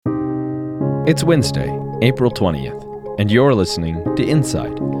It's Wednesday, April 20th, and you're listening to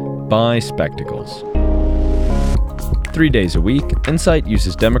Insight by Spectacles. 3 days a week, Insight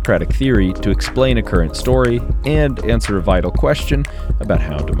uses democratic theory to explain a current story and answer a vital question about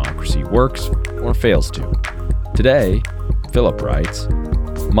how democracy works or fails to. Today, Philip writes,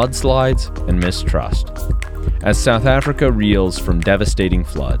 Mudslides and Mistrust. As South Africa reels from devastating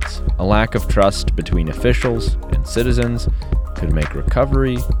floods, a lack of trust between officials and citizens could make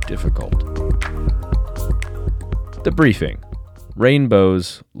recovery difficult. The briefing.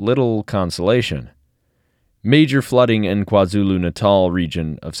 Rainbows, little consolation. Major flooding in KwaZulu-Natal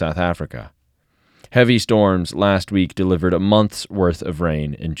region of South Africa. Heavy storms last week delivered a month's worth of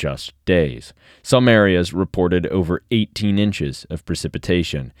rain in just days. Some areas reported over 18 inches of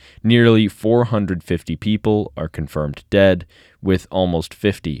precipitation. Nearly 450 people are confirmed dead, with almost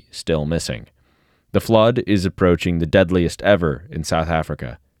 50 still missing. The flood is approaching the deadliest ever in South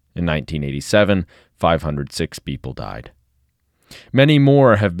Africa. In 1987, 506 people died. Many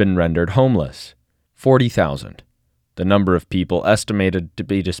more have been rendered homeless. 40,000, the number of people estimated to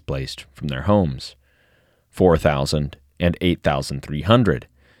be displaced from their homes. 4,000 and 8,300,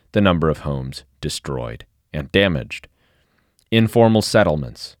 the number of homes destroyed and damaged. Informal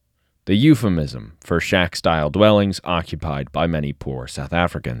settlements, the euphemism for shack-style dwellings occupied by many poor South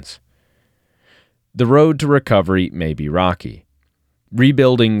Africans. The road to recovery may be rocky.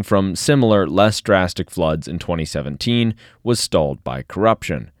 Rebuilding from similar, less drastic floods in 2017 was stalled by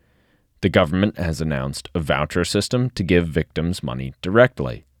corruption. The government has announced a voucher system to give victims money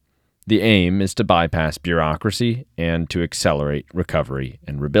directly. The aim is to bypass bureaucracy and to accelerate recovery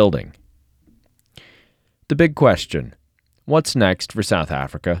and rebuilding. The big question: what's next for South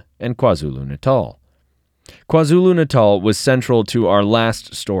Africa and KwaZulu-Natal? KwaZulu-Natal was central to our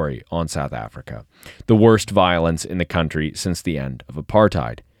last story on South Africa, the worst violence in the country since the end of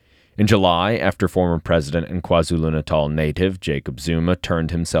apartheid. In July, after former president and KwaZulu-Natal native Jacob Zuma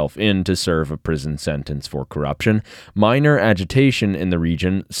turned himself in to serve a prison sentence for corruption, minor agitation in the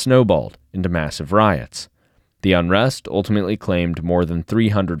region snowballed into massive riots. The unrest ultimately claimed more than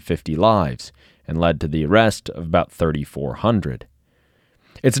 350 lives and led to the arrest of about 3,400.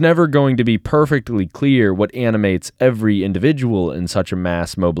 It's never going to be perfectly clear what animates every individual in such a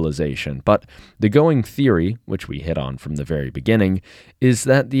mass mobilization, but the going theory, which we hit on from the very beginning, is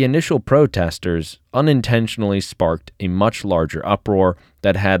that the initial protesters unintentionally sparked a much larger uproar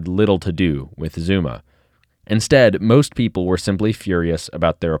that had little to do with Zuma. Instead, most people were simply furious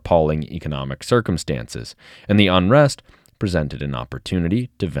about their appalling economic circumstances, and the unrest presented an opportunity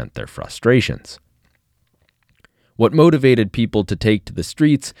to vent their frustrations. What motivated people to take to the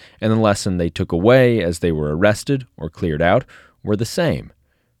streets and the lesson they took away as they were arrested or cleared out were the same: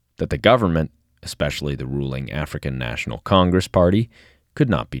 that the government, especially the ruling African National Congress Party, could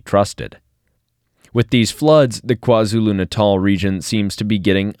not be trusted. With these floods, the KwaZulu-Natal region seems to be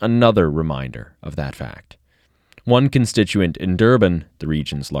getting another reminder of that fact. One constituent in Durban, the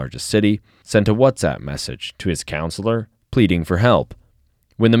region's largest city, sent a WhatsApp message to his councillor pleading for help.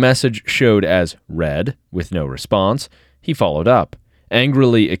 When the message showed as read, with no response, he followed up,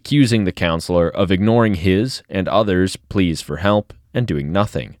 angrily accusing the councillor of ignoring his and others' pleas for help and doing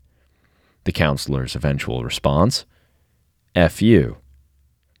nothing. The councillor's eventual response: F you.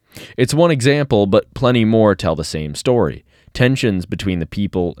 It's one example, but plenty more tell the same story. Tensions between the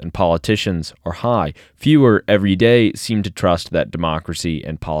people and politicians are high. Fewer every day seem to trust that democracy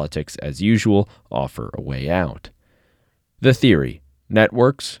and politics as usual offer a way out. The theory: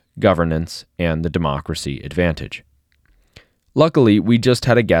 networks, governance, and the democracy advantage. Luckily, we just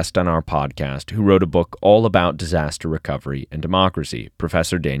had a guest on our podcast who wrote a book all about disaster recovery and democracy,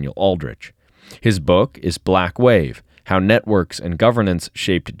 Professor Daniel Aldrich. His book is Black Wave: How Networks and Governance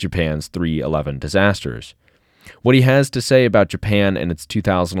Shaped Japan's 3/11 Disasters. What he has to say about Japan and its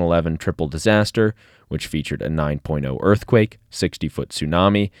 2011 triple disaster, which featured a 9.0 earthquake, 60-foot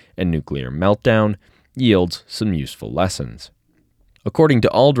tsunami, and nuclear meltdown, yields some useful lessons. According to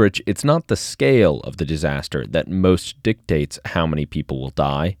Aldrich, it's not the scale of the disaster that most dictates how many people will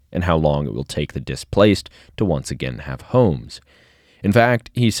die and how long it will take the displaced to once again have homes. In fact,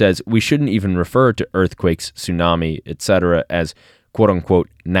 he says we shouldn't even refer to earthquakes, tsunami, etc. as quote-unquote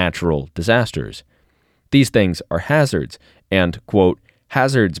natural disasters. These things are hazards, and, quote,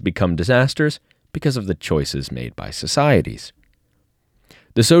 hazards become disasters because of the choices made by societies.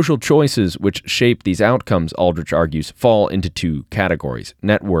 The social choices which shape these outcomes, Aldrich argues, fall into two categories: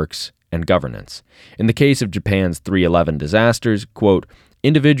 networks and governance. In the case of Japan's 3/11 disasters, quote,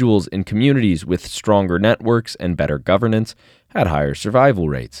 individuals in communities with stronger networks and better governance had higher survival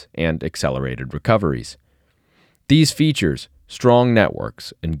rates and accelerated recoveries. These features, strong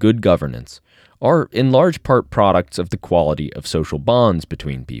networks, and good governance are in large part products of the quality of social bonds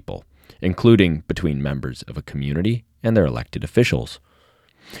between people, including between members of a community and their elected officials.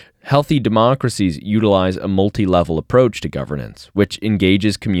 Healthy democracies utilize a multi-level approach to governance, which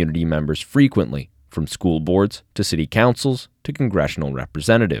engages community members frequently, from school boards to city councils to congressional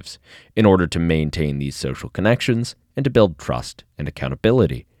representatives, in order to maintain these social connections and to build trust and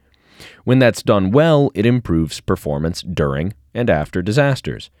accountability. When that's done well, it improves performance during and after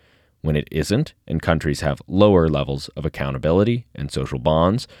disasters. When it isn't, and countries have lower levels of accountability and social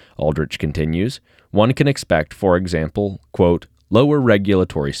bonds, Aldrich continues, one can expect, for example, quote, lower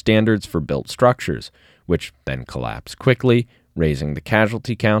regulatory standards for built structures, which then collapse quickly, raising the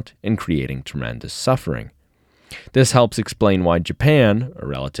casualty count and creating tremendous suffering. This helps explain why Japan, a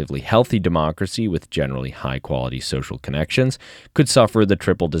relatively healthy democracy with generally high-quality social connections, could suffer the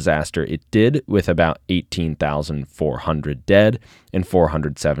triple disaster it did with about 18,400 dead and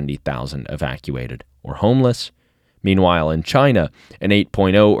 470,000 evacuated or homeless. Meanwhile, in China, an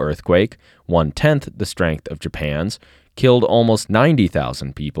 8.0 earthquake, 1/10 the strength of Japan's, killed almost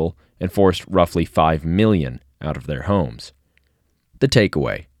 90,000 people and forced roughly 5 million out of their homes. The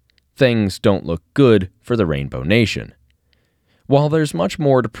takeaway: things don't look good for the Rainbow Nation. While there's much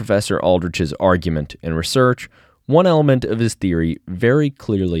more to Professor Aldrich's argument and research, one element of his theory very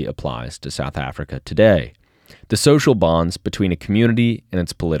clearly applies to South Africa today. The social bonds between a community and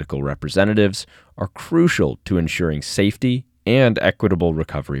its political representatives are crucial to ensuring safety and equitable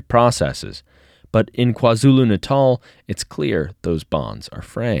recovery processes. But in KwaZulu-Natal, it's clear those bonds are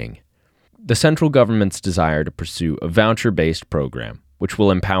fraying. The central government's desire to pursue a voucher-based program, which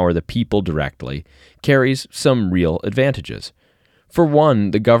will empower the people directly, carries some real advantages. For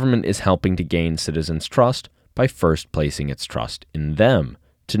one, the government is helping to gain citizens' trust by first placing its trust in them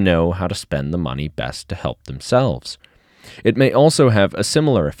to know how to spend the money best to help themselves. It may also have a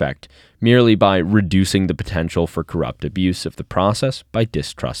similar effect merely by reducing the potential for corrupt abuse of the process by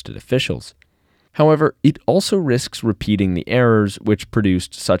distrusted officials. However, it also risks repeating the errors which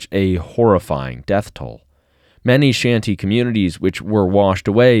produced such a horrifying death toll. Many shanty communities which were washed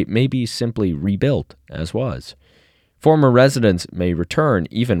away may be simply rebuilt as was. Former residents may return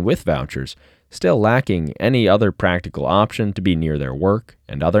even with vouchers, still lacking any other practical option to be near their work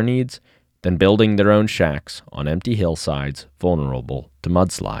and other needs than building their own shacks on empty hillsides vulnerable to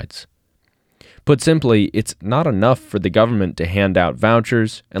mudslides. Put simply, it's not enough for the government to hand out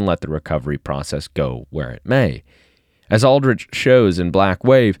vouchers and let the recovery process go where it may. As Aldrich shows in Black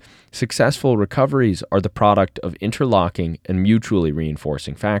Wave, successful recoveries are the product of interlocking and mutually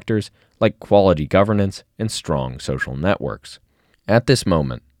reinforcing factors like quality governance and strong social networks. At this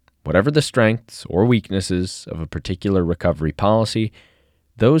moment, whatever the strengths or weaknesses of a particular recovery policy,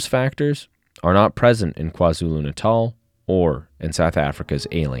 those factors are not present in KwaZulu-Natal or in South Africa's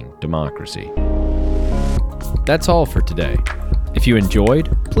ailing democracy. That's all for today. If you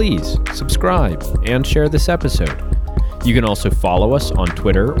enjoyed, please subscribe and share this episode. You can also follow us on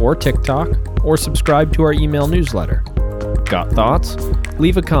Twitter or TikTok, or subscribe to our email newsletter. Got thoughts?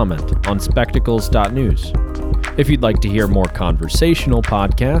 Leave a comment on spectacles.news. If you'd like to hear more conversational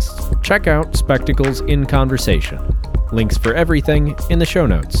podcasts, check out Spectacles in Conversation. Links for everything in the show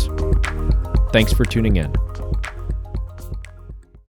notes. Thanks for tuning in.